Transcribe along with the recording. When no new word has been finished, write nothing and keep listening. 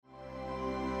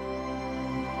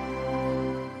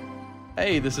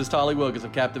Hey, this is Tally Wilgis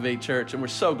of Captivate Church, and we're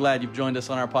so glad you've joined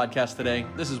us on our podcast today.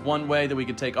 This is one way that we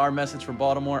can take our message from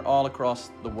Baltimore all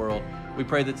across the world. We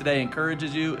pray that today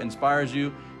encourages you, inspires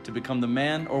you to become the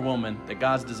man or woman that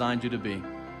God's designed you to be.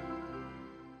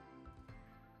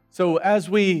 So as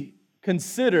we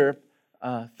consider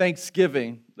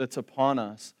Thanksgiving that's upon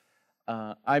us,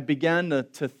 I began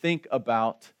to think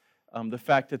about the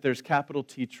fact that there's capital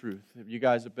T truth. If you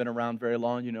guys have been around very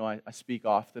long, you know I speak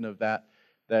often of that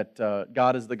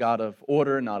God is the God of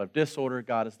order, not of disorder.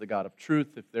 God is the God of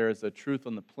truth. If there is a truth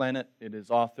on the planet, it is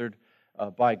authored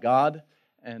by God.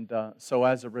 And so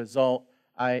as a result,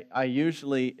 I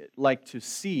usually like to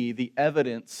see the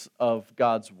evidence of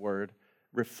God's Word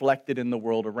reflected in the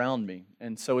world around me.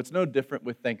 And so it's no different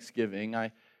with Thanksgiving.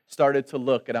 I started to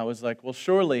look and I was like, well,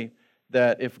 surely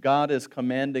that if God is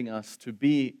commanding us to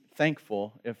be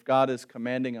thankful, if God is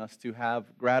commanding us to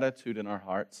have gratitude in our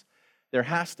hearts, there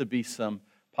has to be some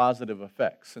positive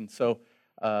effects. And so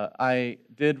I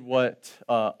did what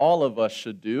all of us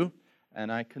should do, and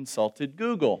I consulted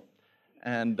Google.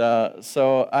 And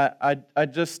so I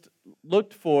just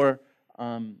looked for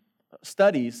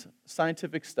studies,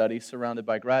 scientific studies surrounded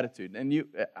by gratitude. And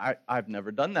I've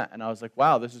never done that. And I was like,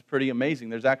 wow, this is pretty amazing.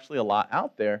 There's actually a lot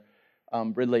out there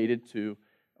related to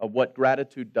what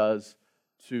gratitude does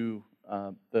to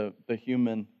the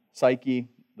human psyche,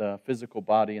 the physical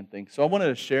body and things. So I wanted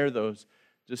to share those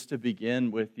just to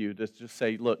begin with you, to just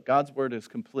say, look, God's Word is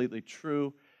completely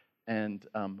true and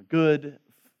good,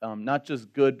 not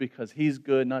just good because He's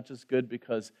good, not just good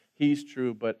because He's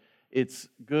true, but it's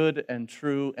good and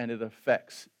true, and it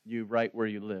affects you right where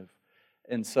you live.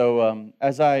 And so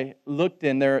as I looked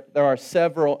in, there are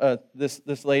several,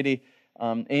 this lady,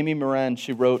 Amy Moran,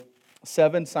 she wrote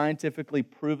 7 scientifically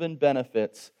proven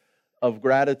benefits of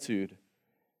gratitude.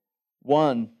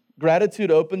 1, gratitude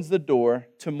opens the door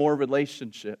to more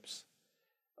relationships.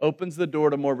 Opens the door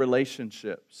to more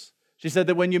relationships. She said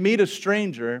that when you meet a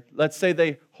stranger, let's say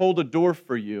they hold a door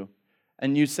for you,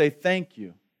 and you say thank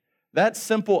you, that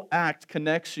simple act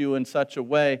connects you in such a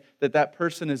way that that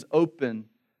person is open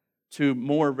to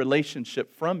more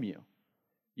relationship from you.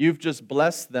 You've just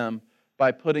blessed them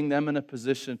by putting them in a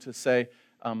position to say,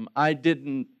 I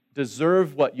didn't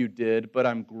deserve what you did, but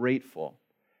I'm grateful.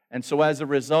 And so as a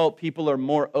result, people are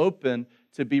more open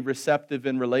to be receptive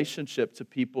in relationship to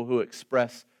people who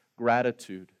express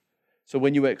gratitude. So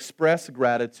when you express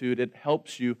gratitude, it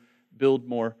helps you build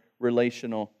more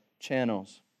relational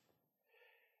channels.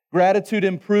 Gratitude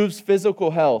improves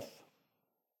physical health.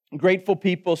 Grateful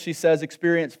people, she says,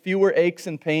 experience fewer aches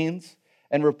and pains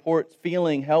and report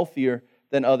feeling healthier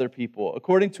than other people.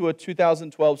 According to a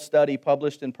 2012 study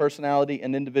published in Personality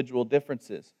and Individual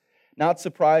Differences, not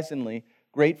surprisingly,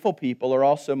 grateful people are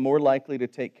also more likely to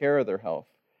take care of their health.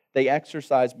 They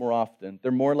exercise more often.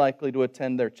 They're more likely to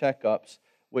attend their checkups,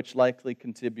 which likely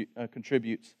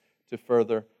contributes to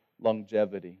further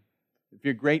longevity. If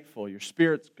you're grateful, your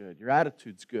spirit's good, your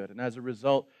attitude's good, and as a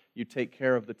result, you take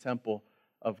care of the temple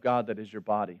of God that is your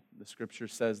body. The Scripture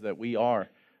says that we are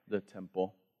the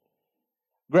temple.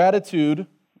 Gratitude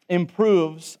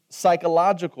improves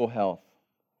psychological health.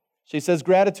 She says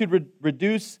gratitude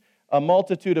reduces a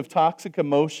multitude of toxic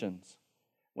emotions.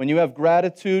 When you have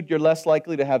gratitude, you're less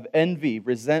likely to have envy,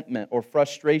 resentment, or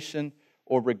frustration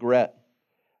or regret.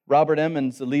 Robert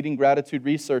Emmons, the leading gratitude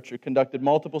researcher, conducted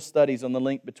multiple studies on the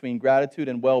link between gratitude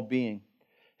and well-being.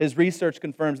 His research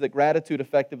confirms that gratitude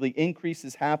effectively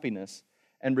increases happiness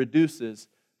and reduces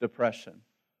depression.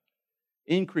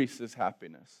 Increases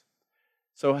happiness.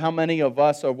 So how many of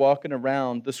us are walking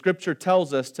around? The Scripture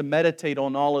tells us to meditate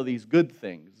on all of these good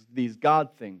things, these God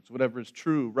things, whatever is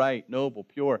true, right, noble,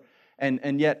 pure.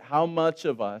 And yet how much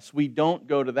of us, we don't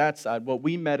go to that side. What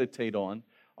we meditate on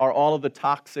are all of the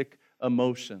toxic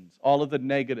emotions, all of the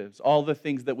negatives, all the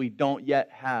things that we don't yet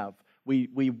have, we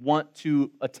want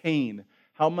to attain.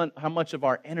 How much of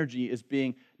our energy is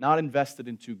being not invested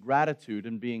into gratitude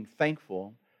and being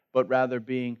thankful, but rather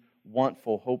being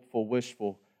wantful, hopeful,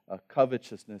 wishful,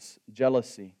 covetousness,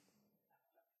 jealousy.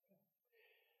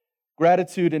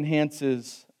 Gratitude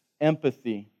enhances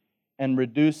empathy and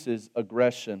reduces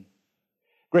aggression.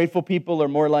 Grateful people are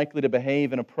more likely to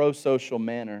behave in a pro-social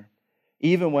manner,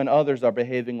 even when others are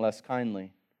behaving less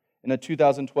kindly. In a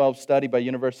 2012 study by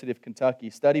University of Kentucky,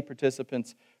 study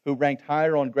participants who ranked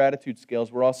higher on gratitude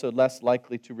scales were also less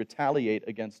likely to retaliate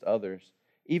against others,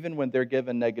 even when they're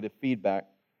given negative feedback.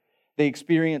 They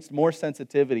experienced more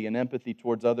sensitivity and empathy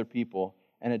towards other people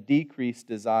and a decreased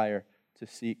desire to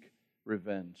seek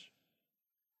revenge.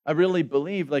 I really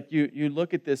believe, like you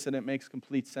look at this and it makes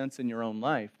complete sense in your own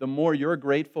life. The more you're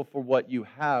grateful for what you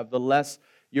have, the less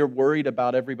you're worried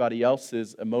about everybody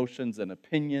else's emotions and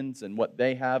opinions and what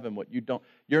they have and what you don't.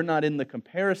 You're not in the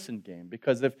comparison game,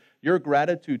 because if your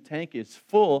gratitude tank is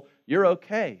full, you're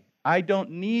okay. I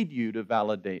don't need you to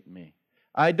validate me.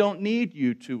 I don't need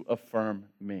you to affirm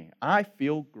me. I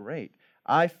feel great.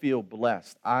 I feel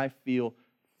blessed. I feel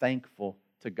thankful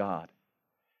to God.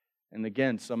 And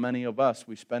again, so many of us,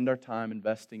 we spend our time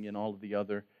investing in all of the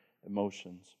other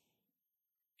emotions.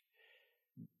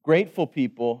 Grateful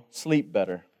people sleep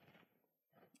better.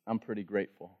 I'm pretty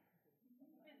grateful.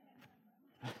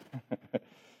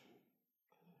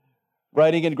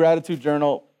 Writing in a gratitude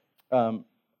journal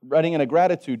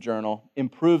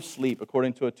improves sleep,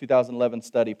 according to a 2011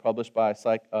 study published by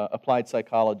Applied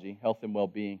Psychology, Health and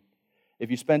Well-Being. If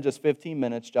you spend just 15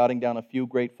 minutes jotting down a few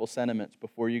grateful sentiments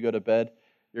before you go to bed,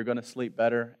 you're going to sleep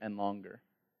better and longer.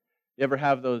 You ever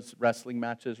have those wrestling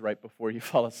matches right before you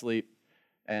fall asleep?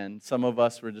 And some of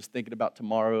us were just thinking about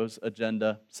tomorrow's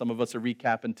agenda. Some of us are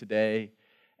recapping today.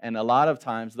 And a lot of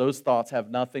times, those thoughts have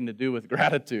nothing to do with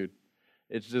gratitude.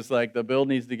 It's just like, the bill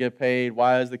needs to get paid.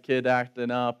 Why is the kid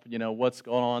acting up? You know, what's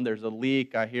going on? There's a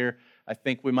leak. I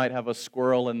think we might have a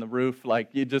squirrel in the roof.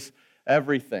 Like,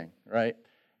 everything, right?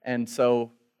 And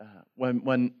so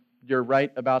when you're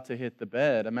right about to hit the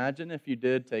bed, imagine if you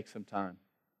did take some time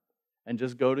and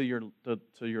just go to your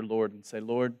Lord and say,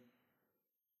 Lord,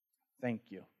 thank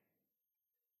you.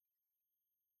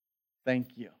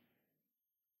 Thank you.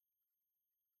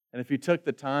 And if you took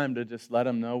the time to just let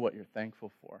Him know what you're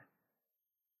thankful for,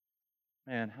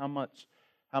 man, how much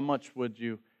would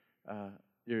your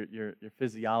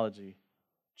physiology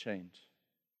change?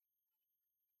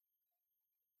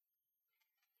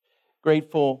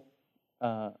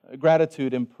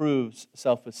 Gratitude improves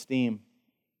self-esteem.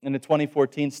 In a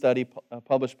 2014 study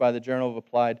published by the Journal of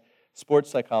Applied Sports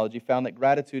Psychology, found that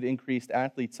gratitude increased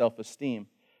athletes' self-esteem,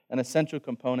 an essential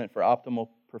component for optimal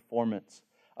performance.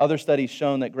 Other studies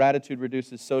shown that gratitude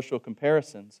reduces social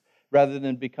comparisons. Rather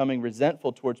than becoming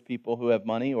resentful towards people who have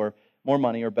money or more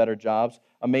money or better jobs,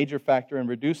 a major factor in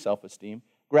reduced self-esteem,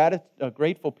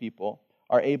 grateful people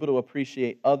are able to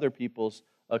appreciate other people's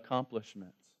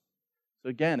accomplishments. So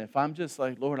again, if I'm just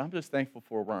like, Lord, I'm just thankful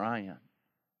for where I am.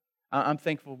 I'm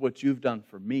thankful for what you've done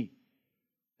for me.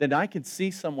 Then I can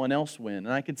see someone else win,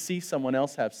 and I can see someone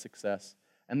else have success,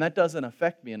 and that doesn't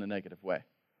affect me in a negative way.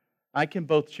 I can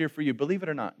both cheer for you. Believe it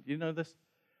or not, you know this?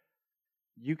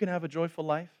 You can have a joyful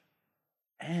life,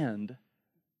 and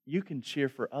you can cheer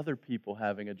for other people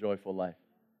having a joyful life.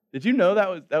 Did you know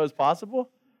that was possible?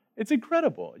 It's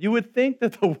incredible. You would think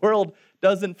that the world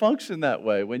doesn't function that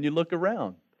way when you look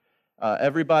around.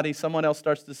 Someone else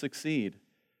starts to succeed.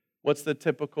 What's the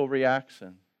typical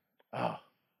reaction? Oh,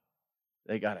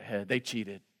 they got ahead. They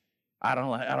cheated. I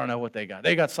don't know what they got.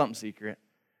 They got something secret.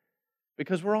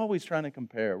 Because we're always trying to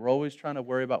compare. We're always trying to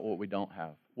worry about what we don't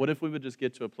have. What if we would just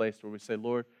get to a place where we say,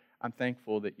 Lord, I'm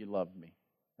thankful that you love me.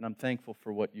 And I'm thankful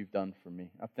for what you've done for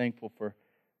me. I'm thankful for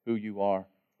who you are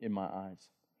in my eyes.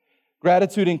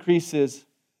 Gratitude increases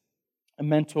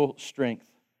mental strength.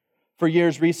 For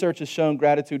years, research has shown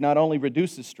gratitude not only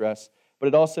reduces stress, but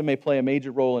it also may play a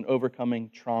major role in overcoming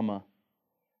trauma.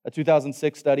 A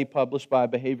 2006 study published by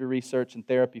Behavior Research and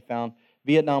Therapy found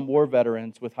Vietnam War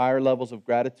veterans with higher levels of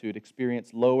gratitude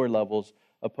experienced lower levels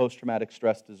of post-traumatic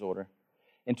stress disorder.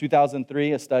 In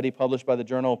 2003, a study published by the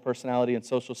Journal of Personality and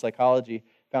Social Psychology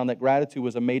found that gratitude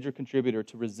was a major contributor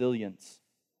to resilience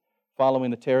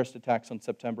following the terrorist attacks on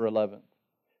September 11th.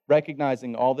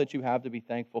 Recognizing all that you have to be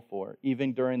thankful for,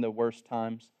 even during the worst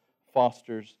times,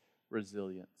 fosters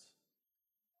resilience.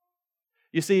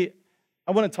 You see,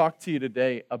 I want to talk to you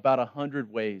today about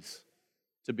 100 ways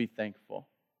to be thankful.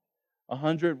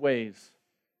 100 ways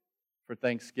for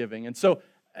Thanksgiving. And so,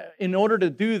 in order to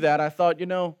do that, I thought,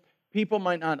 people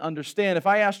might not understand. If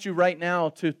I asked you right now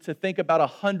to think about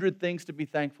 100 things to be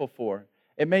thankful for,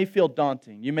 it may feel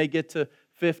daunting. You may get to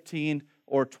 15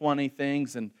 or 20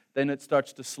 things, and then it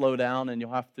starts to slow down, and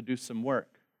you'll have to do some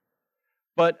work.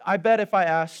 But I bet if I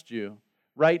asked you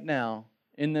right now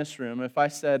in this room, if I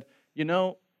said,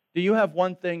 do you have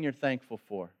one thing you're thankful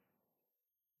for?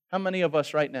 How many of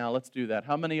us right now, let's do that.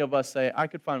 How many of us say, I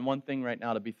could find one thing right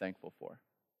now to be thankful for?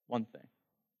 One thing.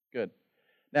 Good.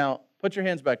 Now, put your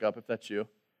hands back up if that's you.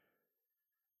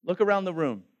 Look around the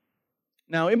room.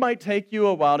 Now, it might take you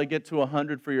a while to get to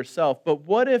 100 for yourself, but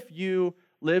what if you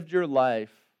lived your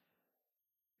life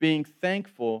being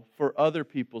thankful for other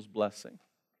people's blessing?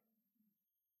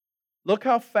 Look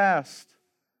how fast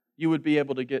you would be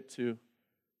able to get to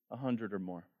 100 or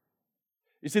more.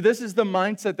 You see, this is the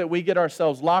mindset that we get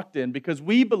ourselves locked in because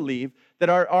we believe that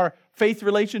our faith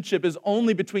relationship is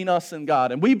only between us and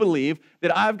God. And we believe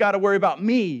that I've got to worry about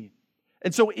me.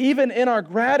 And so even in our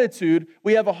gratitude,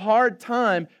 we have a hard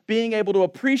time being able to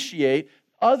appreciate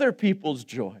other people's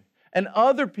joy and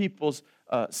other people's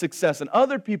success and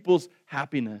other people's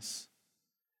happiness.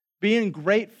 Being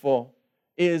grateful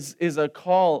is a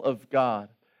call of God.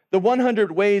 The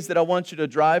 100 ways that I want you to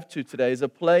drive to today is a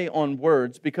play on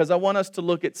words because I want us to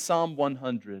look at Psalm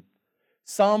 100.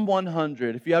 Psalm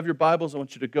 100. If you have your Bibles, I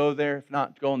want you to go there. If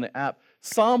not, go on the app.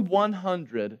 Psalm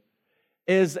 100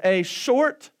 is a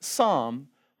short psalm,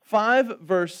 5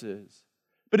 verses.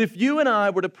 But if you and I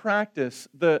were to practice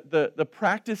the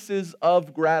practices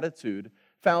of gratitude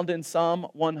found in Psalm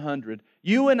 100,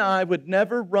 you and I would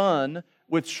never run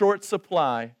with short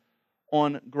supply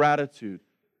on gratitude.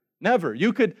 Never.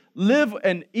 You could live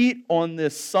and eat on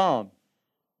this psalm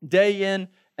day in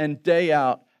and day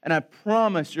out, and I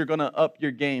promise you're going to up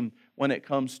your game when it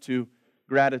comes to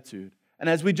gratitude. And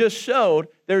as we just showed,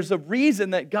 there's a reason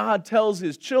that God tells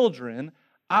His children,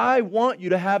 I want you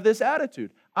to have this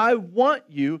attitude. I want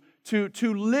you to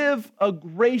live a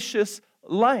gracious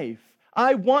life.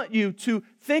 I want you to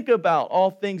think about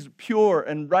all things pure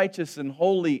and righteous and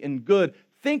holy and good.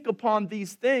 Think upon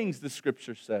these things, the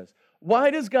Scripture says.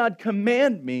 Why does God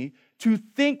command me to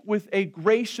think with a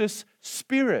gracious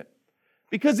spirit?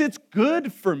 Because it's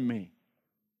good for me.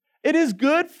 It is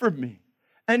good for me.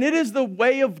 And it is the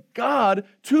way of God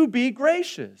to be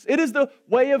gracious. It is the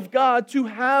way of God to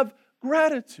have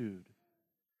gratitude.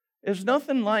 There's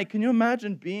nothing like, can you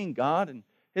imagine being God in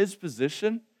His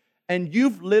position? And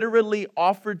you've literally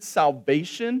offered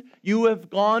salvation. You have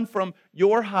gone from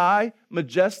your high,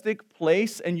 majestic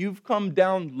place and you've come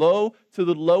down low to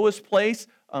the lowest place.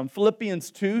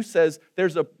 Philippians 2 says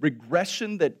there's a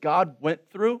regression that God went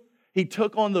through. He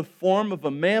took on the form of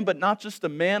a man, but not just a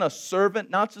man, a servant,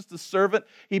 not just a servant.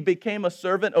 He became a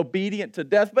servant obedient to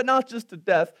death, but not just to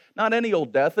death, not any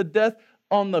old death, a death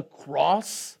on the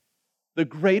cross. The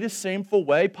greatest shameful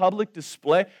way, public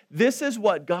display. This is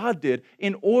what God did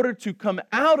in order to come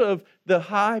out of the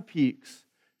high peaks,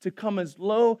 to come as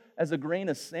low as a grain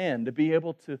of sand, to be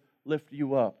able to lift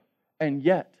you up. And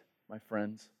yet, my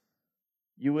friends,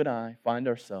 you and I find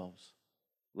ourselves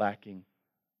lacking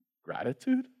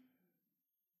gratitude.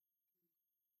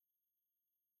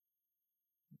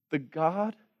 The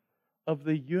God of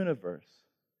the universe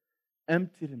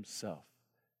emptied Himself,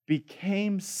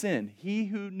 became sin. He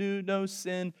who knew no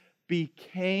sin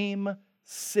became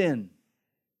sin.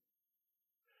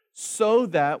 So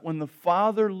that when the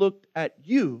Father looked at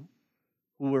you,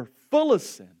 who were full of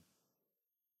sin,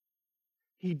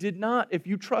 He did not, if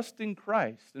you trust in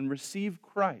Christ and receive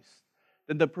Christ,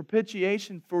 then the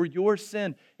propitiation for your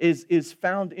sin is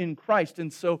found in Christ.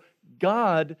 And so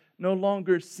God no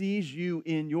longer sees you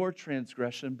in your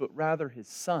transgression, but rather His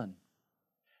Son.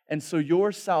 And so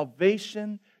your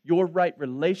salvation, your right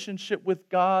relationship with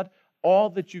God, all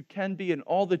that you can be and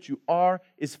all that you are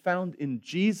is found in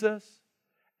Jesus.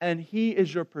 And He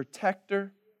is your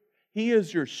protector. He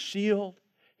is your shield.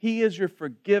 He is your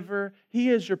forgiver. He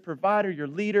is your provider, your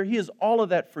leader. He is all of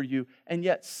that for you. And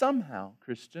yet somehow,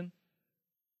 Christian,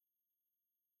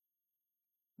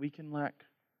 we can lack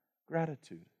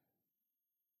gratitude.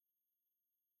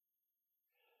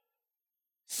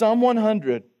 Psalm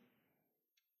 100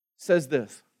 says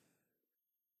this: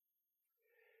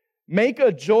 make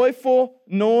a joyful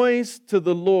noise to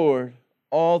the Lord,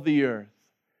 all the earth.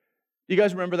 You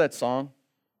guys remember that song?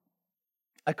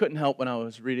 I couldn't help when I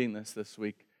was reading this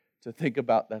week to think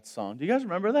about that song. Do you guys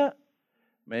remember that?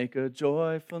 Make a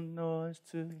joyful noise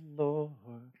to the Lord,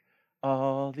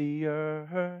 all the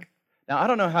earth. Now, I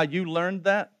don't know how you learned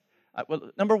that.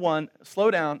 Well, number one,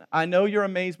 slow down. I know you're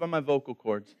amazed by my vocal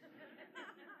cords.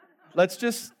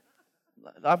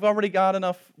 I've already got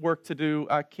enough work to do.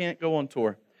 I can't go on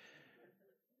tour.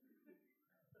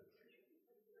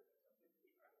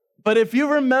 But if you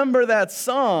remember that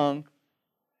song,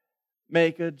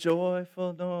 make a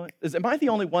joyful noise. Am I the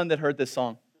only one that heard this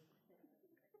song?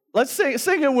 Let's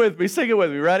sing it with me. Sing it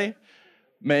with me. Ready?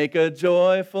 Make a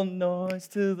joyful noise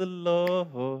to the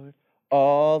Lord,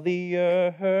 all the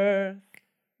earth.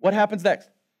 What happens next?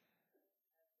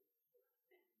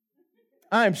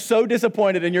 I'm so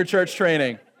disappointed in your church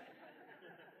training.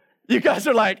 You guys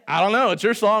are like, I don't know, it's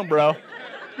your song, bro.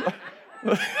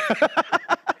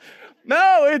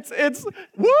 No, it's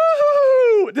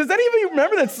woo! Does anybody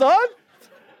remember that song?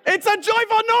 It's a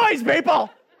joyful noise, people.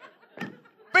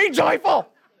 Be joyful.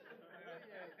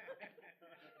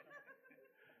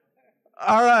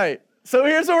 All right, so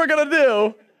here's what we're going to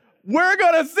do. We're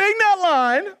going to sing that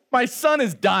line. My son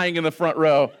is dying in the front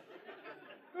row.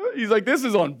 He's like, this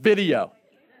is on video.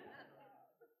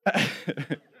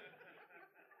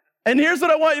 And here's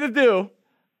what I want you to do.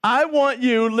 I want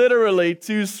you literally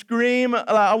to scream.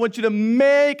 I want you to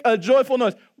make a joyful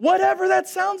noise, whatever that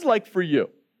sounds like for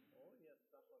you.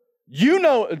 You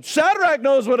know, Shadrach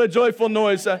knows what a joyful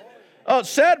noise is. Oh,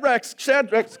 Shadrach,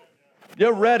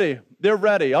 they're ready.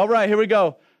 All right, here we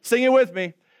go. Sing it with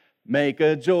me. Make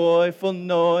a joyful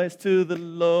noise to the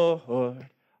Lord,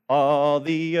 all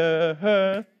the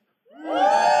earth.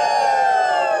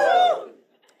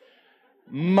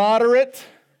 Moderate.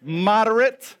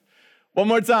 One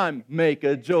more time. Make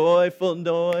a joyful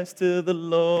noise to the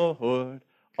Lord,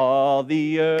 all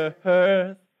the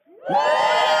earth.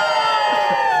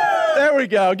 There we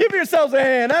go. Give yourselves a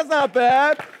hand. That's not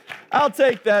bad. I'll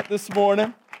take that this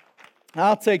morning.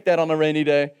 I'll take that on a rainy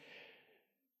day.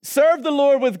 Serve the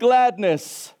Lord with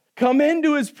gladness. Come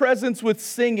into His presence with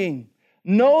singing.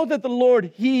 Know that the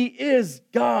Lord, He is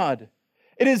God.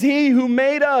 It is He who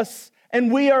made us,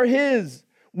 and we are His.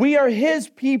 We are His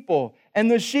people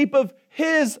and the sheep of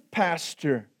His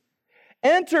pasture.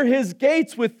 Enter His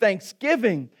gates with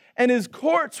thanksgiving and His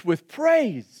courts with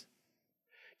praise.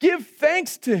 Give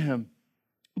thanks to Him.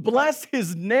 Bless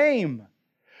His name.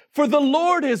 For the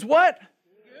Lord is what?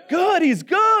 Good. He's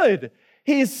good.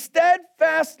 His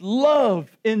steadfast love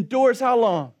endures how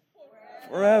long?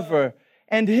 Forever.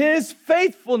 And His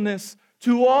faithfulness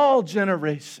to all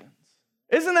generations.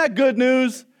 Isn't that good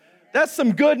news? That's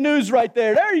some good news right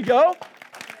there. There you go.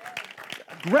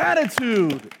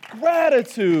 Gratitude.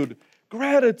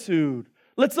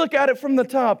 Let's look at it from the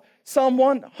top. Psalm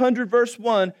 100, verse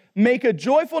 1. Make a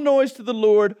joyful noise to the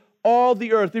Lord, all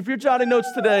the earth. If you're jotting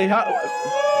notes today,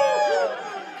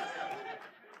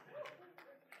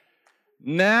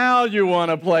 now you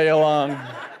want to play along.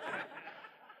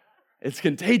 It's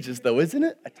contagious, though, isn't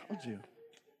it? I told you.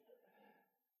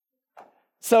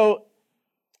 So,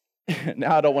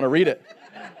 now I don't want to read it.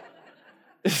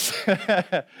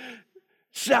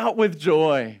 Shout with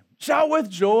joy.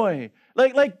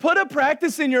 Like put a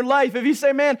practice in your life. If you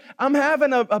say, man, I'm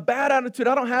having a bad attitude,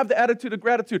 I don't have the attitude of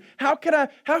gratitude. How can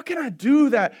I do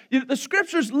that? The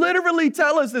scriptures literally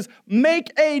tell us this.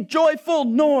 Make a joyful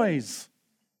noise.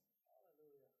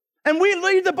 And we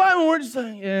read the Bible and we're just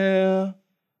like, yeah.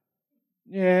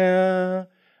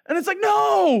 And it's like,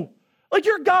 no, like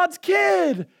you're God's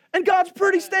kid. And God's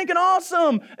pretty stinking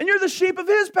awesome. And you're the sheep of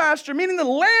His pasture, meaning the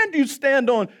land you stand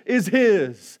on is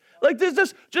His. Like this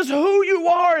is just who you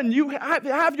are, and you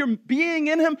have your being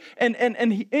in Him, and in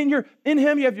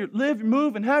Him you have your live,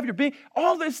 move, and have your being.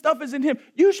 All this stuff is in Him.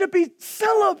 You should be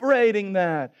celebrating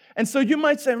that. And so you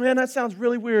might say, man, that sounds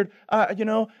really weird.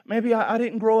 Maybe I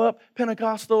didn't grow up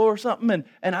Pentecostal or something,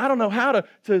 and I don't know how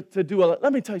to do all that.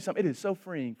 Let me tell you something. It is so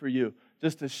freeing for you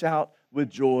just to shout with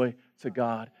joy to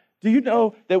God. Do you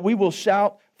know that we will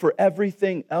shout for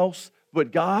everything else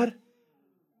but God?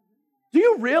 Do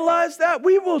you realize that?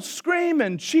 We will scream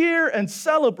and cheer and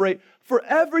celebrate for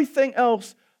everything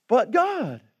else but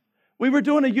God. We were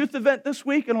doing a youth event this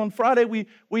week, and on Friday we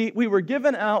were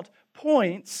giving out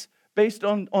points based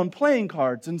on playing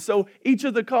cards. And so each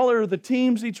of the color of the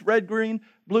teams, each red, green,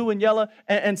 blue, and yellow,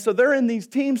 and so they're in these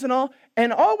teams and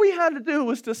all we had to do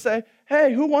was to say,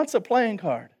 hey, who wants a playing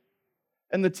card?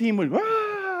 And the team would,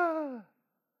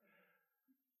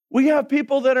 We have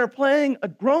people that are playing,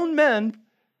 grown men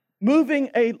moving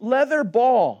a leather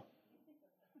ball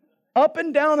up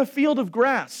and down a field of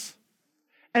grass.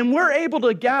 And we're able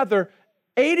to gather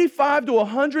 85 to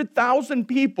 100,000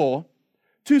 people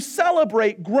to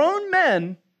celebrate grown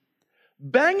men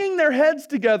banging their heads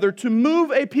together to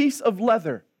move a piece of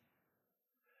leather.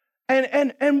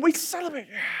 And we celebrate.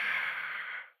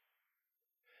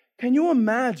 Can you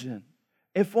imagine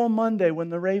if on Monday when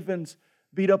the Ravens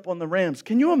beat up on the Rams,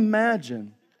 can you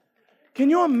imagine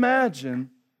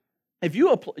if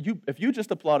you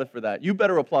just applauded for that, you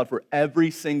better applaud for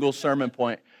every single sermon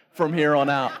point from here on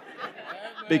out.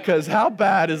 Because how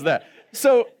bad is that?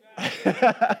 So here's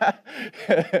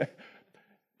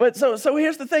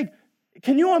the thing.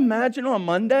 Can you imagine on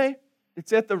Monday,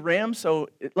 it's at the Rams, so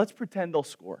let's pretend they'll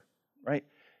score, right?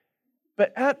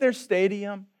 But at their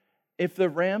stadium, if the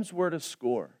Rams were to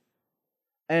score,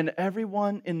 and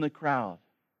everyone in the crowd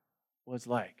was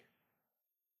like,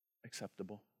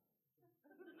 acceptable.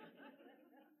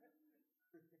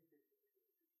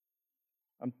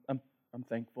 I'm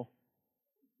thankful.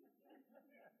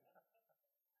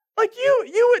 Like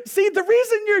you would see, the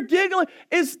reason you're giggling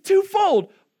is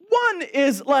twofold. One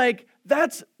is like,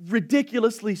 that's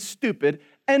ridiculously stupid.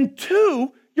 And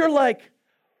two, you're like,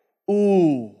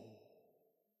 ooh.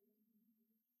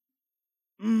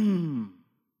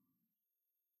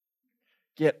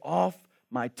 Get off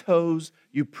my toes,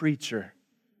 you preacher.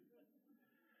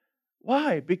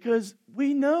 Why? Because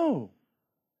we know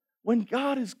When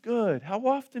God is good, how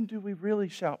often do we really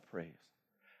shout praise?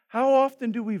 How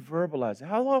often do we verbalize it?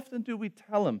 How often do we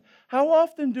tell Him? How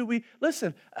often do we,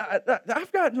 listen,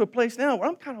 I've gotten to a place now where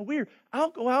I'm kind of weird. I'll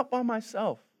go out by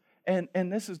myself.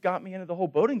 And this has got me into the whole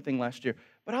boating thing last year.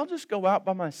 But I'll just go out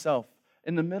by myself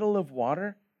in the middle of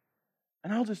water,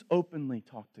 and I'll just openly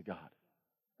talk to God.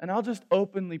 And I'll just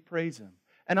openly praise Him.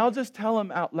 And I'll just tell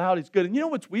Him out loud He's good. And you know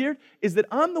what's weird? Is that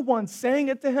I'm the one saying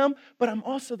it to Him, but I'm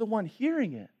also the one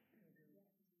hearing it.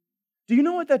 Do you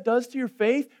know what that does to your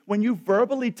faith when you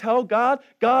verbally tell God,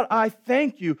 God, I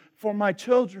thank you for my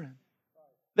children.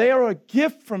 They are a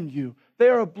gift from you. They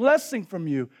are a blessing from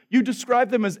you. You describe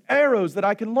them as arrows that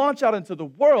I can launch out into the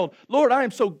world. Lord, I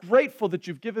am so grateful that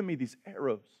you've given me these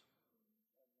arrows.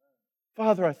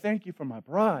 Father, I thank you for my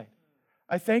bride.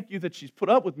 I thank you that she's put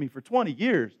up with me for 20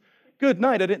 years. Good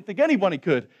night. I didn't think anybody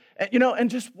could. And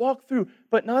just walk through.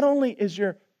 But not only is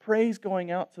your praise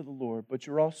going out to the Lord, but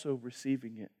you're also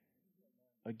receiving it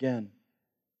again.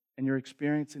 And you're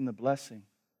experiencing the blessing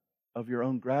of your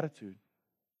own gratitude.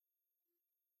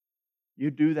 You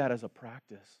do that as a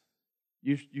practice.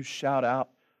 You shout out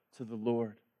to the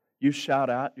Lord. You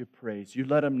shout out your praise. You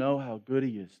let Him know how good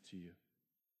He is to you.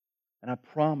 And I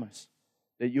promise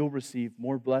that you'll receive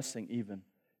more blessing even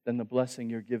than the blessing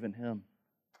you're giving Him.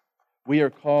 We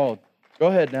are called, go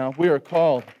ahead now, we are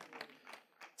called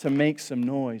to make some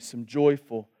noise, some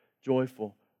joyful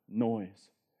noise.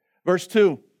 Verse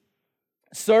 2,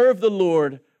 serve the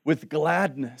Lord with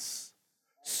gladness.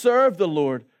 Serve the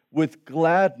Lord with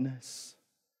gladness.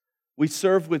 We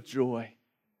serve with joy.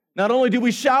 Not only do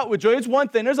we shout with joy, it's one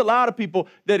thing. There's a lot of people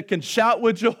that can shout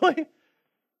with joy,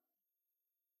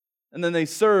 and then they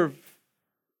serve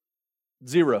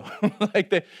zero.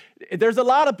 There's a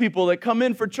lot of people that come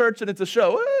in for church and it's a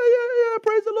show. Oh, yeah,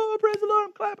 praise the Lord,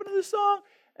 I'm clapping to this song.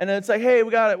 And then it's like, hey,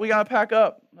 we gotta pack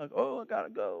up. I'm like, oh, I gotta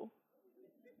go.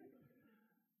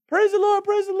 Praise the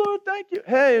Lord, thank you.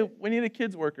 Hey, we need a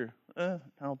kids worker. I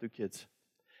don't do kids.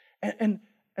 And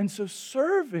so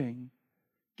serving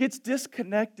gets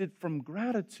disconnected from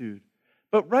gratitude.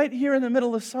 But right here in the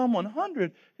middle of Psalm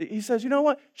 100, he says, you know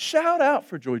what? Shout out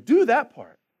for joy. Do that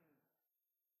part.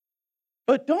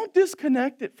 But don't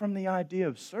disconnect it from the idea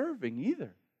of serving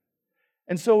either.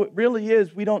 And so it really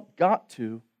is, we don't got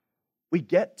to, we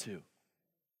get to. You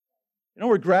know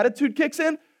where gratitude kicks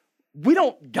in? We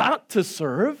don't got to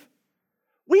serve.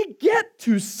 We get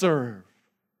to serve.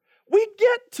 We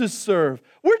get to serve.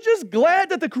 We're just glad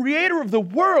that the Creator of the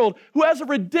world, who has a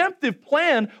redemptive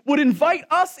plan, would invite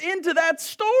us into that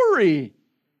story.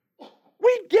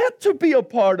 We get to be a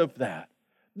part of that.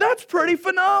 That's pretty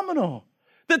phenomenal.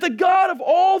 That the God of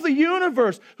all the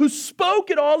universe, who spoke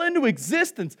it all into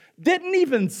existence, didn't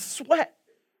even sweat.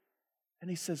 And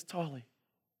He says, Tally,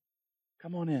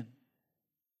 come on in.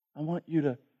 I want you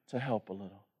to help a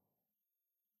little.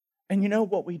 And you know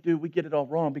what we do? We get it all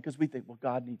wrong because we think, well,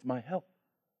 God needs my help.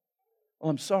 Well,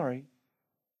 I'm sorry.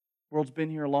 The world's been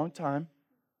here a long time.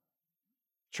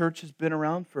 Church has been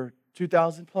around for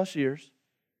 2,000 plus years.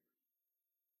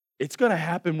 It's going to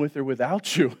happen with or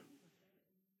without you.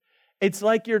 It's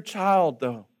like your child,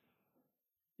 though.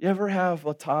 You ever have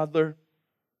a toddler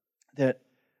that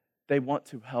they want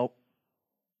to help?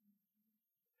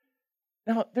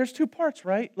 Now, there's two parts,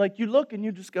 right? Like you look and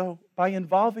you just go, by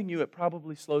involving you, it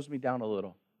probably slows me down a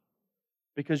little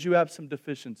because you have some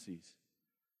deficiencies.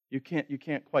 You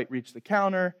can't quite reach the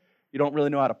counter. You don't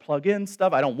really know how to plug in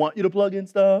stuff. I don't want you to plug in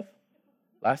stuff.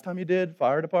 Last time you did,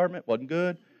 fire department, wasn't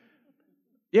good.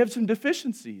 You have some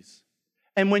deficiencies.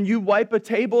 And when you wipe a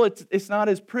table, it's not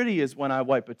as pretty as when I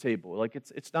wipe a table. Like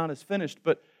it's not as finished.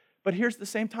 But here's the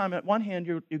same time, at one hand,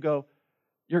 you go,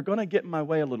 you're going to get in my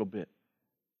way a little bit.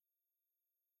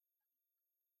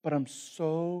 But I'm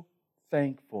so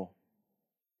thankful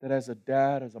that as a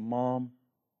dad, as a mom,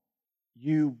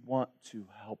 you want to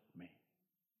help me.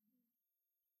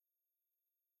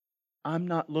 I'm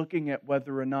not looking at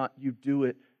whether or not you do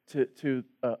it to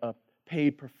a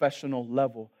paid professional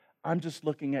level. I'm just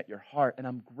looking at your heart, and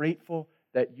I'm grateful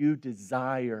that you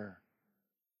desire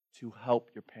to help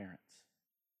your parents.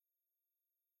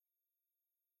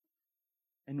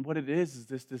 And what it is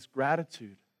this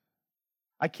gratitude.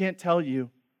 I can't tell you,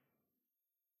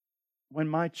 when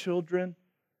my children,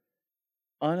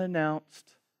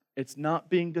 unannounced, it's not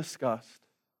being discussed,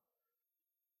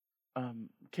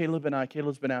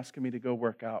 Caleb's been asking me to go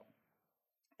work out.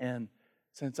 And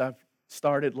since I've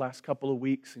started last couple of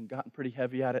weeks and gotten pretty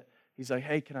heavy at it, he's like,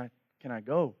 hey, can I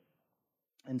go?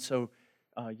 And so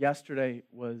yesterday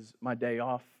was my day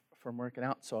off from working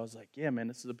out, so I was like, yeah, man,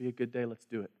 this will be a good day, let's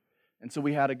do it. And so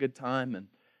we had a good time, and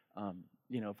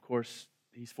of course,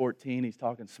 he's 14, he's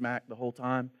talking smack the whole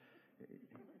time.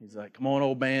 He's like, come on,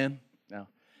 old man.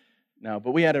 No,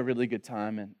 but we had a really good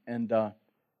time.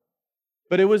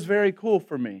 But it was very cool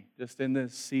for me, just in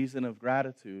this season of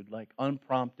gratitude, like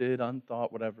unprompted,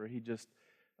 unthought, whatever. He just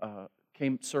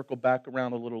circled back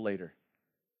around a little later.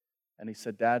 And he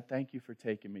said, Dad, thank you for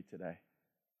taking me today.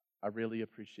 I really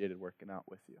appreciated working out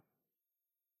with you.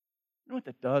 You know what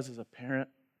that does as a parent?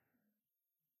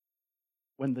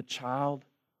 When the child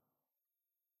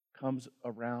comes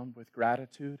around with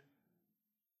gratitude,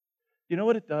 you know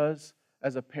what it does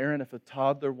as a parent if a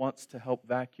toddler wants to help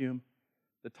vacuum,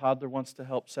 the toddler wants to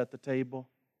help set the table?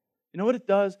 You know what it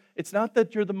does? It's not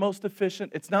that you're the most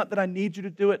efficient. It's not that I need you to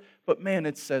do it. But man,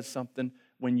 it says something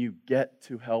when you get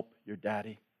to help your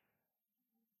daddy.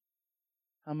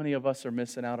 How many of us are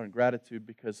missing out on gratitude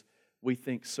because we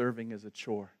think serving is a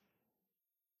chore?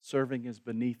 Serving is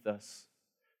beneath us.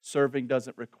 Serving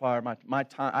doesn't require my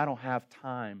time. I don't have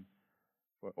time.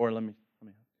 Or let me.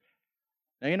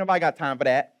 Now, you know, I got time for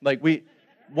that. Like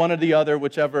one or the other,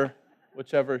 whichever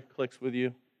clicks with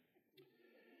you.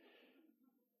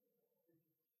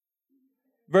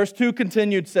 Verse 2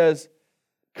 continued says,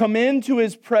 come into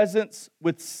his presence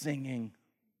with singing.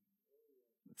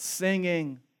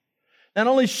 Singing. Not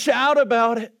only shout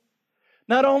about it,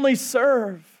 not only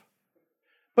serve,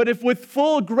 but if with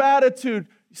full gratitude,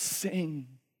 sing.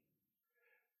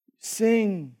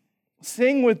 Sing.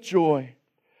 Sing with joy.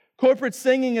 Corporate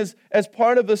singing is as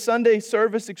part of the Sunday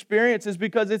service experience is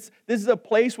because this is a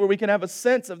place where we can have a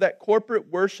sense of that corporate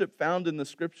worship found in the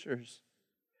Scriptures.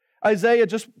 Isaiah,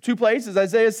 just 2 places.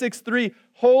 Isaiah 6:3,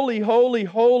 holy, holy,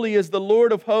 holy is the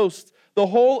Lord of hosts. The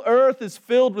whole earth is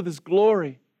filled with His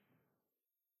glory.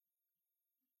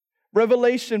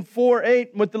 Revelation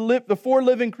 4:8, with the 4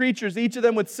 living creatures, each of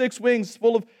them with 6 wings,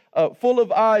 full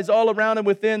of eyes all around and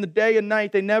within, the day and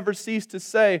night, they never cease to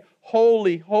say,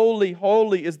 holy, holy,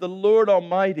 holy is the Lord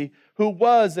Almighty, who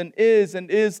was and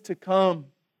is to come.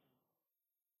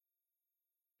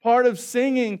 Part of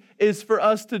singing is for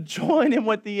us to join in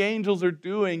what the angels are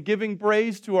doing, giving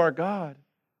praise to our God.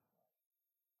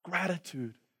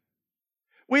 Gratitude.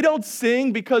 We don't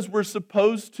sing because we're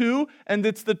supposed to and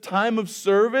it's the time of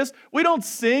service. We don't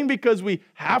sing because we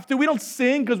have to. We don't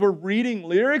sing because we're reading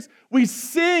lyrics. We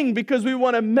sing because we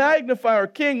want to magnify our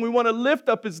King. We want to lift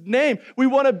up His name. We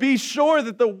want to be sure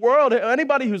that the world,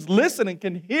 anybody who's listening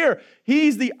can hear,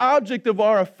 He's the object of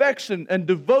our affection and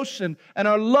devotion, and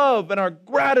our love and our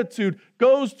gratitude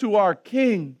goes to our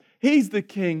King. He's the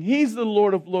King. He's the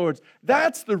Lord of Lords.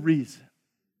 That's the reason.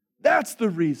 That's the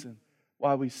reason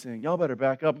why we sing. Y'all better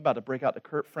back up. I'm about to break out to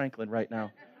Kurt Franklin right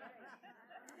now.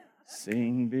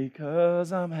 Sing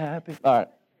because I'm happy. All right.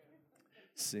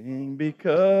 Sing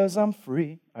because I'm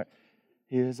free. All right.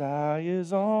 His eye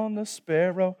is on the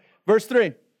sparrow. Verse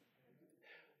 3.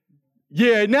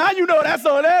 Yeah, now you know that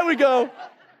song. There we go.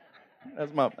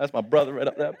 That's my brother right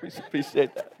up there. I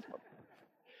appreciate that.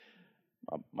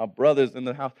 My brother's in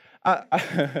the house.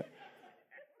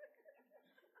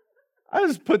 I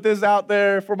just put this out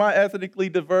there for my ethnically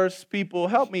diverse people.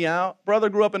 Help me out. Brother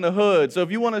grew up in the hood. So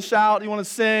if you want to shout, you want to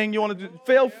sing, you want to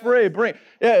feel free.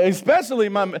 Especially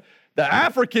the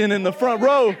African in the front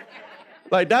row.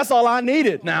 Like, that's all I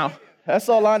needed now. That's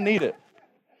all I needed.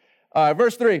 All right,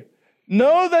 verse 3.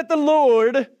 Know that the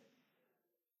Lord,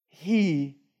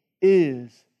 He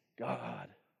is God.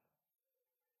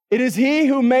 It is He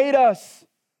who made us.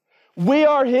 We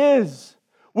are His.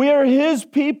 We are His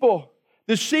people,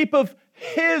 the sheep of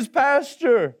His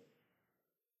pasture.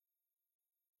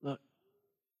 Look,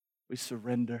 we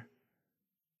surrender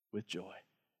with joy.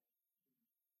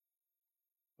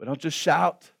 We don't just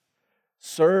shout,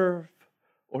 serve,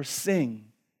 or sing,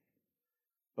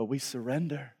 but we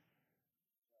surrender.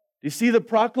 Do you see the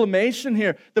proclamation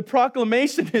here? The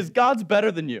proclamation is God's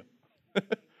better than you.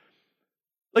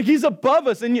 Like He's above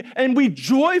us, and we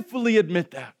joyfully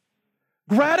admit that.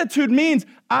 Gratitude means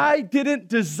I didn't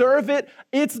deserve it.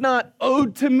 It's not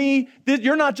owed to me.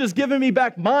 You're not just giving me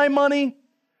back my money.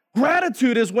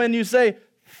 Gratitude is when you say,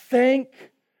 thank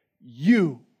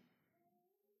you.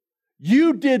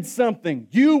 You did something.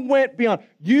 You went beyond.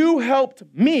 You helped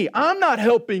me. I'm not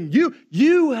helping you.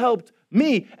 You helped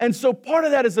me. And so part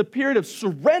of that is a period of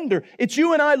surrender. It's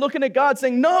you and I looking at God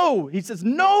saying, no. He says,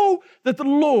 know that the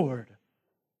Lord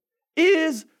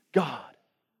is God.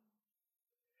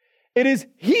 It is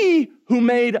He who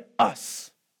made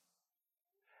us.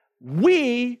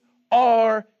 We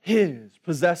are His,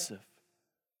 possessive.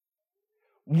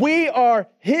 We are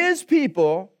His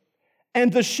people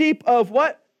and the sheep of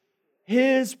what?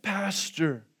 His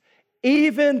pasture.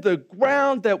 Even the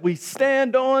ground that we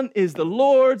stand on is the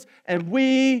Lord's, and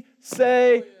we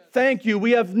say thank you.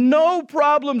 We have no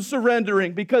problem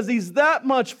surrendering because He's that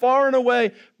much far and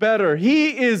away better.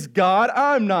 He is God.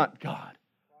 I'm not God.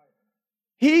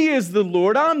 He is the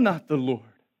Lord. I'm not the Lord.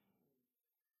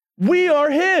 We are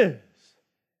His.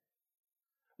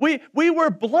 We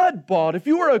were blood bought. If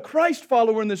you were a Christ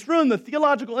follower in this room, the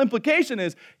theological implication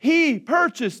is He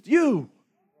purchased you.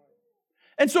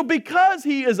 And so because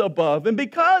He is above, and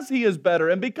because He is better,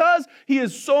 and because He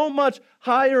is so much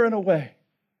higher and away,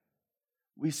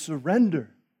 we surrender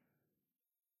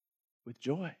with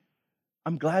joy.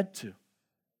 I'm glad to.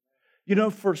 You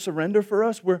know, for surrender for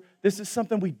us, this is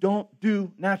something we don't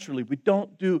do naturally. We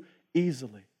don't do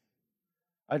easily.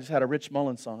 I just had a Rich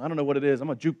Mullins song. I don't know what it is.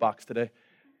 I'm a jukebox today.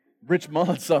 Rich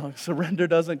Mullins song. Surrender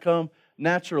doesn't come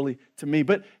naturally to me.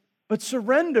 But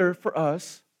surrender for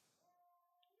us,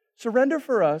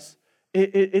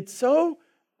 it's so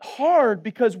hard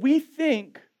because we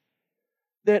think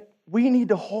that we need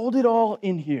to hold it all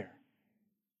in here.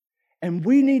 And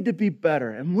we need to be better.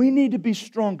 And we need to be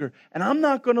stronger. And I'm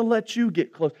not going to let you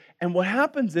get close. And what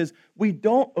happens is we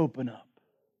don't open up.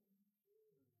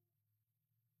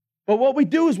 But what we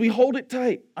do is we hold it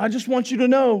tight. I just want you to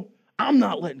know, I'm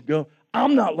not letting go.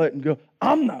 I'm not letting go.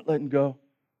 I'm not letting go.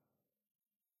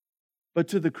 But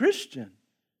to the Christian,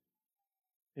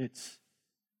 it's,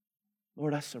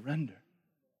 Lord, I surrender.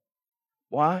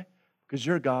 Why? Because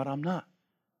you're God, I'm not.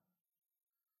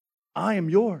 I am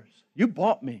yours. You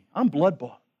bought me. I'm blood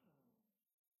bought.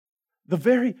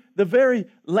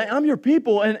 I'm your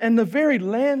people, and the very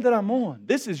land that I'm on,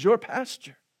 this is your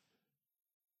pasture.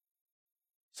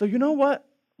 So you know what?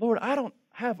 Lord, I don't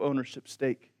have ownership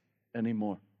stake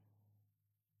anymore.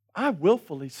 I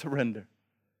willfully surrender.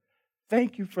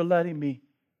 Thank you for letting me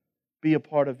be a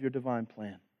part of your divine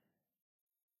plan.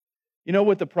 You know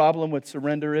what the problem with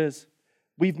surrender is?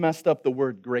 We've messed up the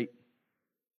word great.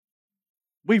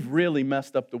 We've really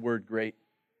messed up the word great.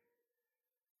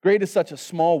 Great is such a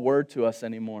small word to us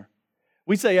anymore.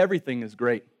 We say everything is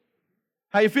great.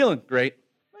 How you feeling? Great.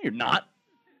 No, you're not.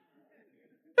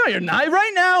 No, you're not.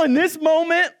 Right now, in this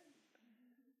moment,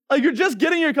 like you're just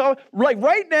getting your coffee.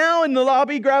 Right now in the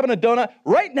lobby, grabbing a donut.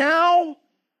 Right now,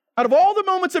 out of all the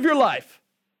moments of your life,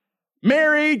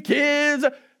 married, kids,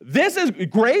 this is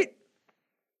great.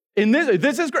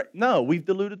 This is great. No, we've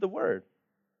diluted the word.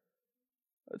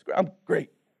 That's great. I'm great.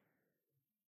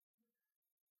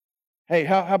 Hey,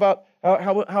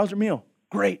 how's your meal?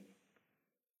 Great.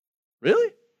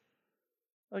 Really?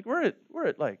 Like we're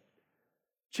at like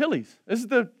Chili's. This is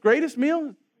the greatest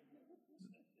meal?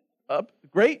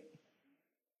 Great.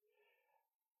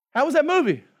 How was that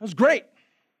movie? It was great.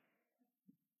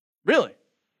 Really?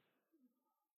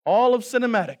 All of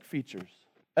cinematic features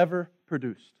ever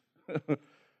produced.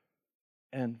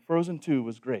 And Frozen 2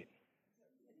 was great.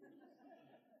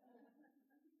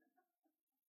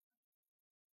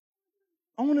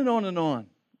 On and on and on.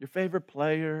 Your favorite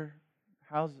player,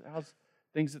 how's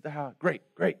things at the house? Great.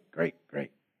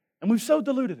 And we've so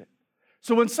diluted it.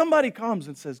 So when somebody comes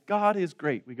and says, God is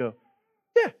great, we go,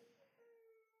 yeah,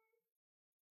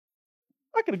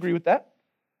 I can agree with that.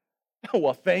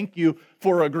 Well, thank you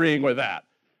for agreeing with that.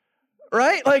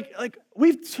 Right? Like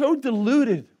we've so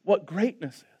diluted what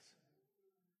greatness is.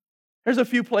 There's a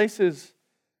few places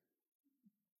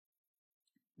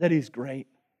that He's great.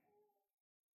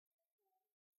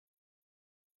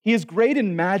 He is great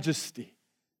in majesty.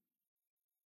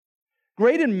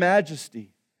 Great in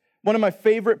majesty. One of my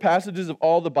favorite passages of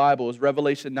all the Bible is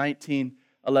Revelation 19,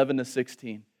 11 to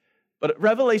 16. But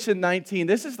Revelation 19,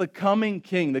 this is the coming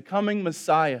King, the coming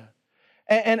Messiah.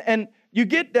 And you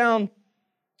get down,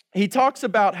 he talks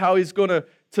about how he's going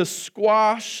to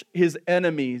squash his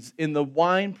enemies in the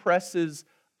wine presses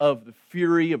of the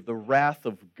fury of the wrath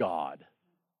of God.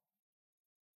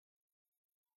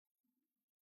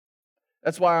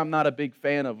 That's why I'm not a big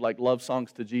fan of like love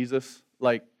songs to Jesus,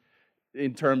 like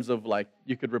in terms of like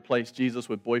you could replace Jesus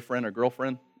with boyfriend or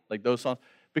girlfriend, like those songs.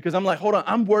 Because I'm like, hold on,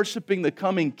 I'm worshiping the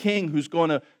coming King who's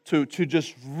going to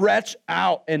just retch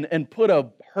out and put a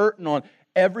hurting on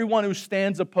everyone who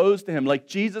stands opposed to Him. Like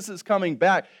Jesus is coming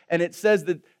back, and it says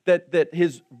that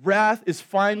His wrath is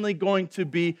finally going to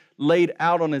be laid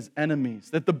out on His enemies.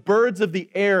 That the birds of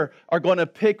the air are going to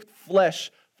pick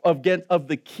flesh of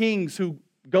the kings who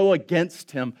go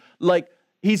against Him. Like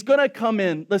He's going to come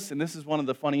in, listen, this is one of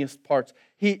the funniest parts.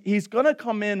 He's going to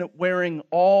come in wearing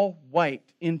all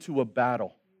white into a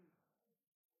battle.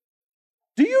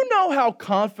 Do you know how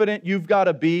confident you've got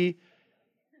to be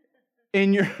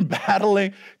in your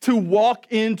battling to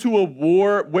walk into a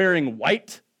war wearing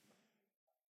white?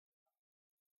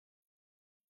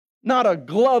 Not a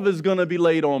glove is going to be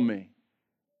laid on me.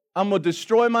 I'm going to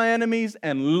destroy my enemies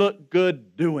and look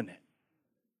good doing it.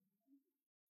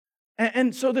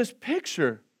 And so this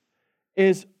picture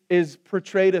is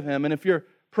portrayed of him. And if you're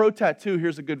pro-tattoo,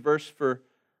 here's a good verse for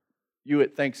you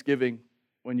at Thanksgiving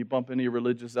when you bump into your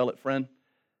religious zealot friend.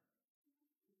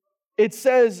 It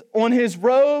says, on his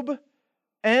robe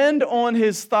and on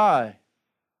his thigh.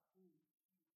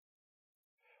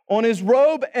 On his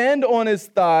robe and on his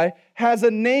thigh has a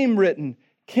name written,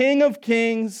 King of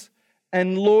Kings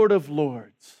and Lord of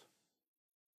Lords.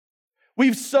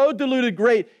 We've so diluted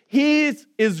great. He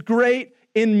is great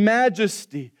in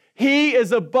majesty. He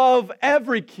is above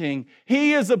every king.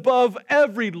 He is above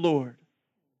every Lord.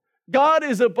 God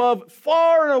is above,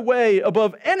 far and away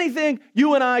above anything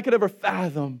you and I could ever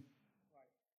fathom.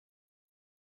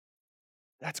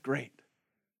 That's great.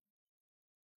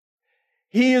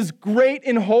 He is great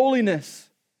in holiness.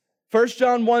 1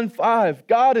 John 1:5.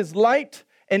 God is light,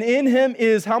 and in him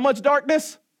is how much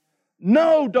darkness?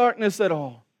 No darkness at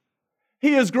all.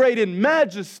 He is great in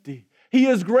majesty. He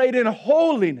is great in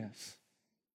holiness.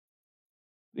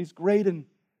 He's great in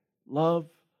love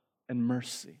and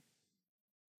mercy.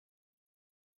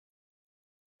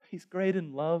 He's great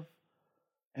in love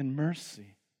and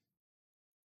mercy.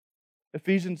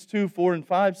 Ephesians 2:4 and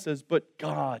 5 says, but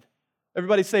God.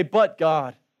 Everybody say, but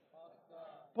God.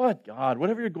 But God.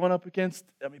 Whatever you're going up against,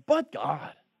 but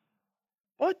God.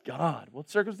 But God. Well,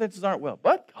 circumstances aren't well.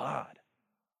 But God.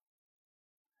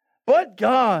 But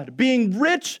God, being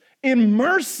rich in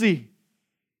mercy.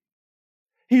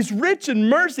 He's rich in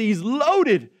mercy. He's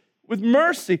loaded with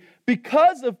mercy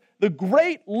because of the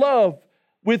great love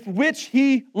with which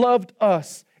He loved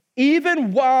us,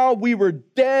 even while we were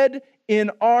dead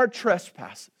in our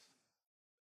trespasses.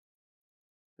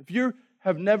 If you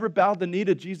have never bowed the knee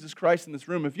to Jesus Christ in this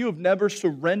room, if you have never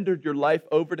surrendered your life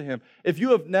over to Him, if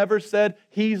you have never said,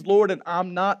 He's Lord and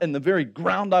I'm not, and the very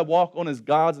ground I walk on is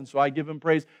God's, and so I give Him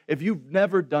praise, if you've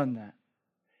never done that,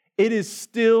 it is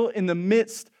still in the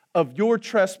midst of your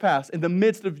trespass, in the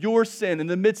midst of your sin, in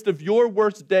the midst of your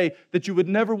worst day that you would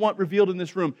never want revealed in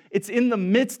this room. It's in the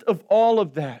midst of all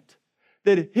of that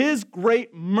His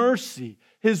great mercy,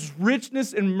 His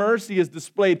richness in mercy is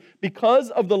displayed because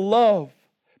of the love,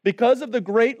 because of the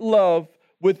great love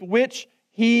with which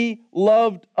He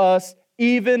loved us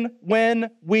even when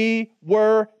we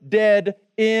were dead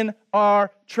in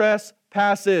our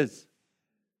trespasses.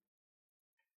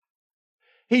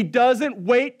 He doesn't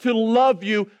wait to love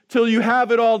you till you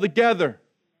have it all together.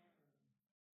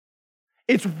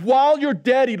 It's while you're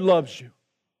dead He loves you.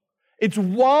 It's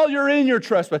while you're in your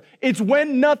trespass. It's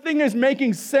when nothing is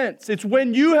making sense. It's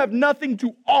when you have nothing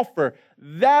to offer.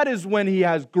 That is when He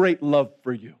has great love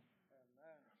for you.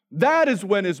 That is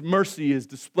when His mercy is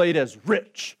displayed as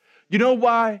rich. You know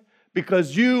why?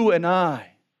 Because you and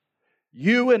I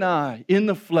in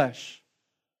the flesh,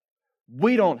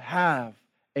 we don't have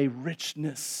a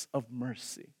richness of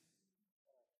mercy.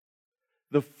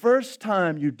 The first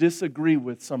time you disagree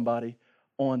with somebody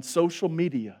on social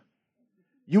media,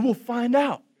 you will find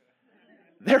out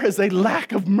there is a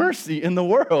lack of mercy in the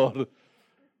world.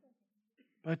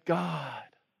 But God,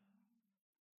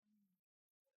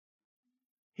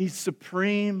 He's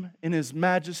supreme in His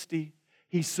majesty.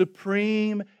 He's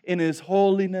supreme in His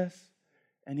holiness.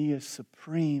 And He is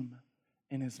supreme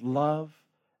in His love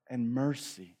and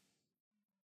mercy.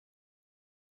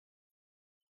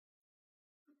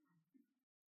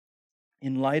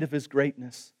 In light of His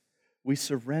greatness, we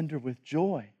surrender with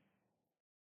joy.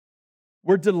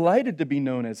 We're delighted to be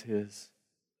known as His.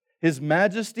 His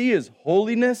majesty is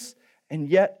holiness, and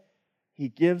yet He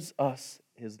gives us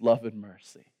His love and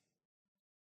mercy.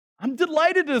 I'm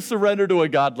delighted to surrender to a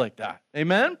God like that.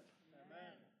 Amen? Amen.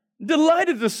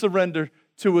 Delighted to surrender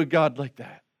to a God like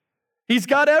that. He's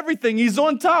got everything. He's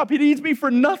on top. He needs me for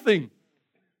nothing.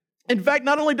 In fact,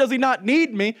 not only does He not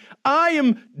need me, I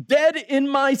am dead in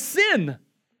my sin.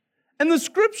 And the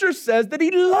Scripture says that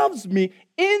He loves me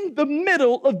in the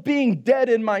middle of being dead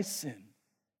in my sin.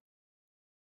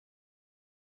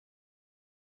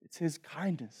 It's His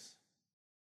kindness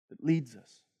that leads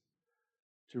us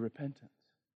to repentance.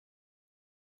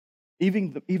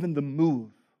 Even the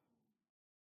move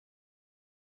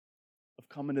of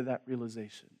coming to that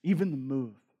realization, even the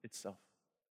move itself,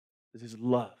 is His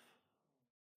love.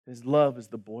 His love is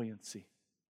the buoyancy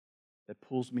that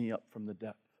pulls me up from the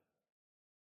depth.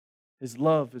 His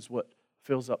love is what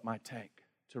fills up my tank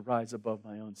to rise above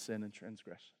my own sin and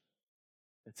transgression.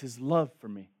 It's His love for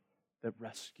me that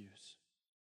rescues.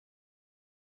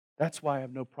 That's why I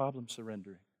have no problem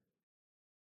surrendering.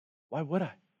 Why would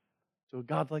I? To a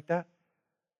God like that?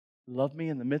 Love me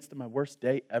in the midst of my worst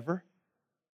day ever?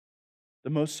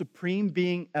 The most supreme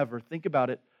being ever. Think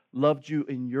about it. loved you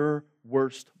in your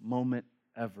worst moment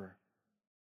ever.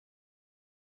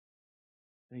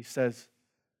 And He says,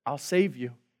 I'll save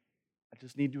you. I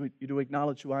just need you to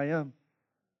acknowledge who I am.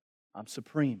 I'm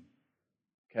supreme.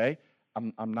 Okay?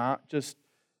 I'm not just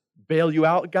bail you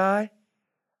out guy.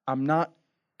 I'm not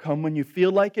come when you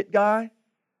feel like it guy.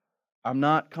 I'm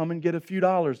not come and get a few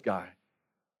dollars guy.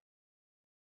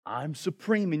 I'm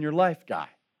supreme in your life guy.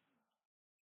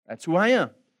 That's who I am.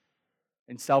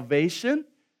 And salvation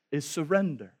is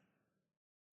surrender.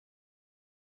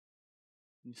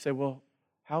 You say, well,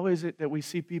 how is it that we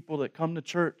see people that come to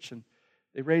church and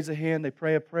they raise a hand, they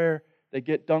pray a prayer, they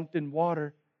get dunked in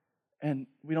water, and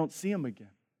we don't see them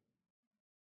again?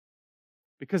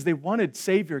 Because they wanted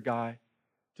Savior guy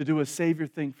to do a Savior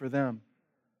thing for them,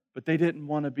 but they didn't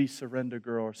want to be surrender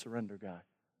girl or surrender guy.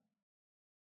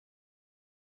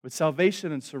 But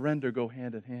salvation and surrender go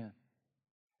hand in hand.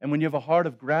 And when you have a heart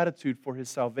of gratitude for His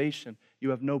salvation, you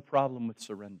have no problem with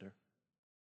surrender.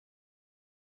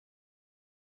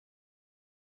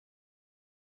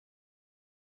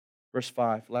 Verse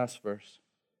 5, last verse.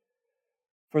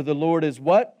 For the Lord is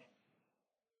what?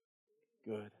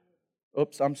 Good.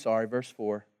 Oops, I'm sorry. Verse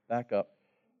 4. Back up.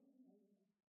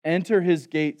 Enter His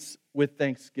gates with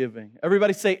thanksgiving.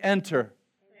 Everybody say enter.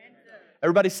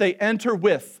 Everybody say enter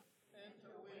with.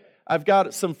 I've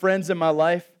got some friends in my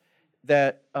life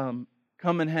that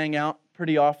come and hang out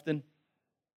pretty often.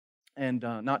 And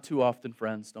not too often,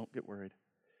 friends. Don't get worried.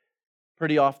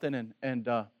 Pretty often. And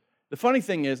the funny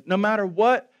thing is, no matter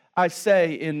what I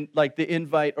say in like the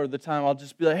invite or the time, I'll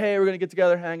just be like, hey, we're going to get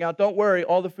together, hang out. Don't worry,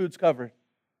 all the food's covered.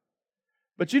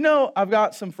 But you know, I've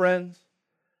got some friends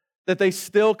that they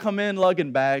still come in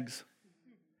lugging bags.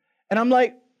 And I'm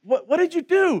like, what did you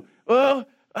do? Well,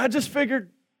 I just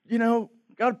figured,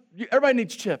 God, everybody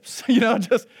needs chips,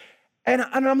 and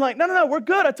I'm like, no, we're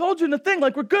good. I told you in the thing,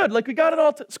 like we're good. Like we got it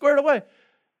all squared away.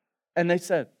 And they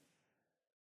said,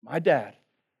 my dad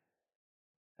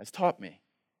has taught me,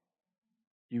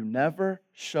 you never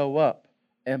show up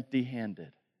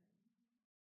empty-handed.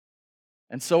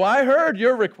 And so I heard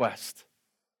your request,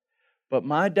 but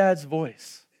my dad's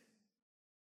voice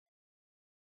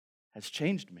has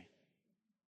changed me.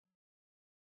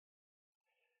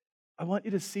 I want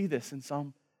you to see this in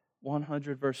Psalm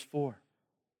 100, verse 4.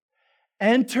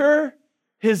 Enter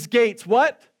His gates,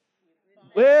 what?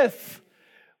 With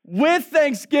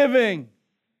thanksgiving.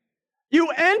 You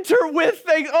enter with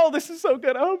thanksgiving. Oh, this is so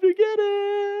good. I hope you get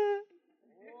it.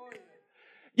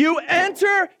 You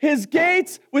enter His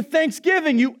gates with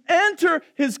thanksgiving. You enter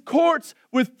His courts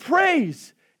with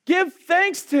praise. Give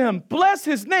thanks to Him. Bless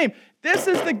His name. This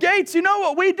is the gates. You know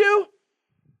what we do?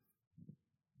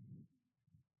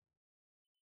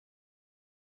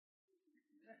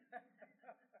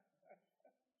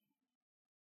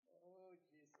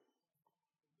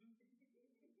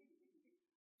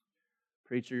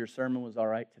 Preacher, your sermon was all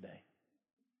right today.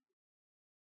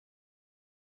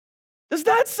 Does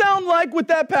that sound like what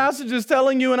that passage is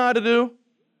telling you and I to do?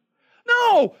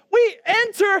 No, we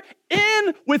enter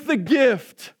in with the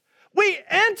gift. We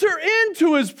enter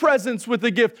into His presence with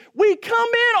the gift. We come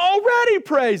in already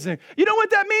praising. You know what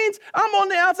that means? I'm on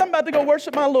the outside. I'm about to go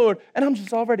worship my Lord, and I'm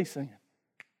just already singing.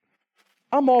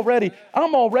 I'm already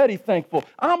thankful.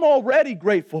 I'm already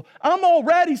grateful. I'm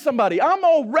already somebody. I'm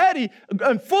already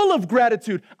full of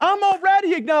gratitude. I'm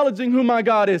already acknowledging who my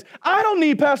God is. I don't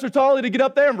need Pastor Tally to get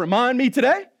up there and remind me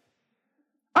today.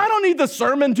 I don't need the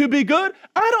sermon to be good.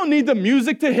 I don't need the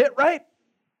music to hit right.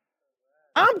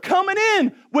 I'm coming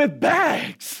in with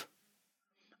bags.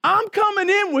 I'm coming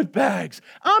in with bags.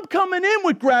 I'm coming in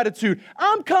with gratitude.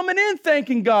 I'm coming in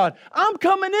thanking God. I'm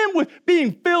coming in with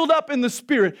being filled up in the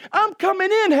Spirit. I'm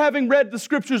coming in having read the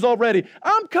Scriptures already.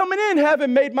 I'm coming in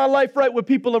having made my life right with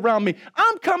people around me.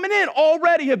 I'm coming in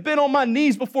already have been on my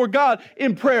knees before God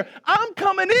in prayer. I'm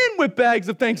coming in with bags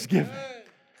of thanksgiving.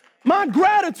 My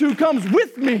gratitude comes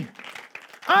with me.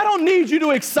 I don't need you to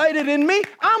excite it in me.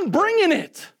 I'm bringing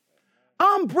it.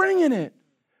 I'm bringing it.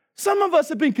 Some of us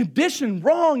have been conditioned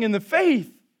wrong in the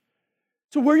faith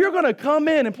to where you're going to come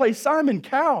in and play Simon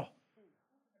Cowell.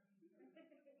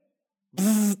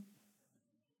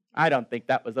 I don't think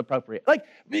that was appropriate. Like,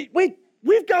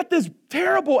 we've got this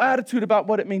terrible attitude about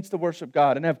what it means to worship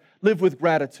God and live with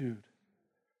gratitude.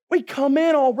 We come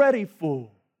in already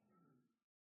full.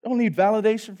 I don't need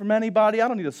validation from anybody. I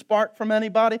don't need a spark from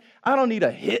anybody. I don't need a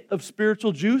hit of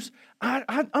spiritual juice.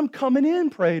 I'm coming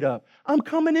in prayed up. I'm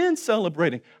coming in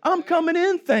celebrating. I'm coming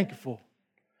in thankful.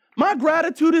 My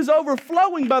gratitude is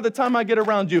overflowing by the time I get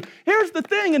around you. Here's the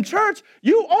thing, in church,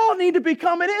 you all need to be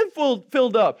coming in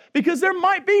filled up, because there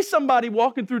might be somebody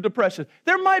walking through depression.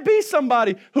 There might be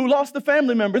somebody who lost a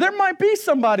family member. There might be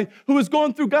somebody who is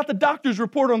got the doctor's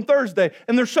report on Thursday,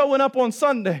 and they're showing up on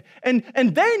Sunday. And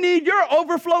they need your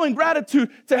overflowing gratitude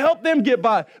to help them get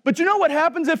by. But you know what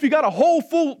happens if you got a whole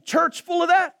full church full of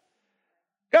that?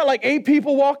 Got like 8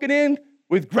 people walking in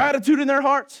with gratitude in their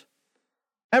hearts.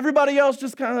 Everybody else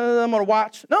just kind of, I'm going to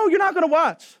watch. No, you're not going to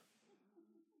watch.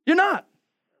 You're not.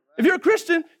 If you're a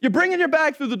Christian, you're bringing your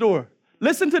bag through the door.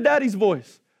 Listen to Daddy's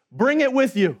voice. Bring it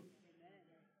with you.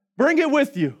 Bring it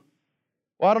with you.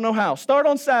 Well, I don't know how. Start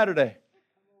on Saturday.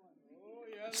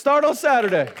 Start on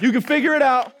Saturday. You can figure it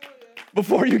out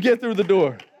before you get through the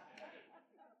door.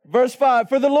 Verse 5,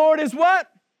 for the Lord is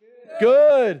what?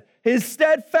 Good. His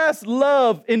steadfast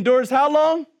love endures how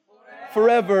long?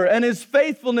 Forever. And His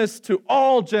faithfulness to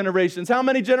all generations. How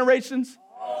many generations?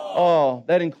 All.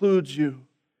 That includes you.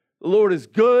 The Lord is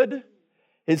good.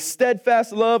 His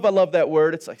steadfast love, I love that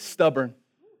word. It's like stubborn.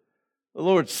 The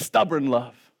Lord's stubborn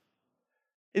love.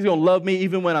 He's going to love me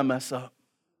even when I mess up.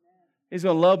 He's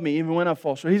going to love me even when I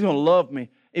fall short. He's going to love me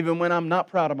even when I'm not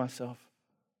proud of myself.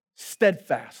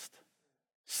 Steadfast.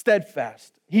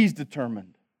 Steadfast. He's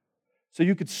determined. So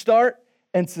you could start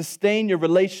and sustain your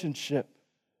relationship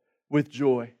with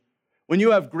joy. When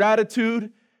you have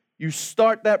gratitude, you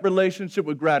start that relationship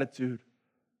with gratitude.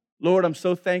 Lord, I'm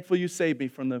so thankful you saved me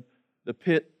from the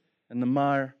pit and the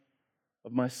mire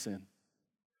of my sin.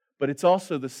 But it's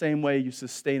also the same way you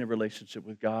sustain a relationship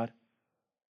with God.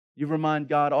 You remind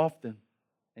God often,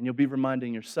 and you'll be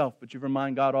reminding yourself, but you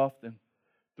remind God often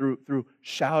through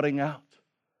shouting out,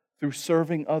 through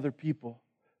serving other people,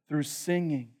 through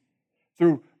singing,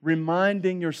 through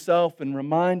reminding yourself and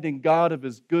reminding God of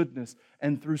His goodness,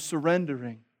 and through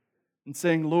surrendering and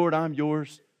saying, Lord, I'm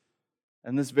yours,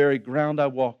 and this very ground I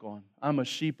walk on, I'm a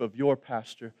sheep of your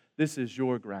pasture. This is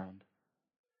your ground.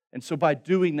 And so by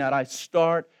doing that, I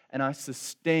start and I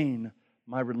sustain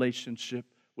my relationship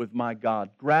with my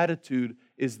God. Gratitude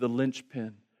is the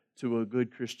linchpin to a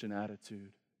good Christian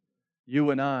attitude. You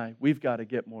and I, we've got to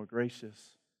get more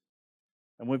gracious.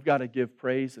 And we've got to give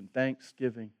praise and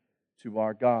thanksgiving to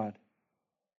our God.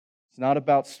 It's not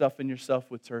about stuffing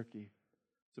yourself with turkey.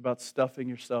 It's about stuffing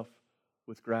yourself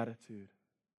with gratitude.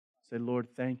 Say, Lord,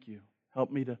 thank you.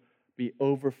 Help me to be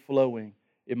overflowing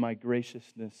in my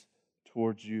graciousness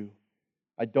towards you.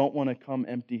 I don't want to come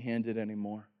empty-handed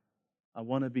anymore. I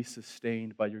want to be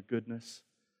sustained by your goodness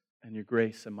and your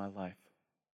grace in my life.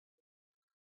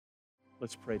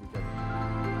 Let's pray together.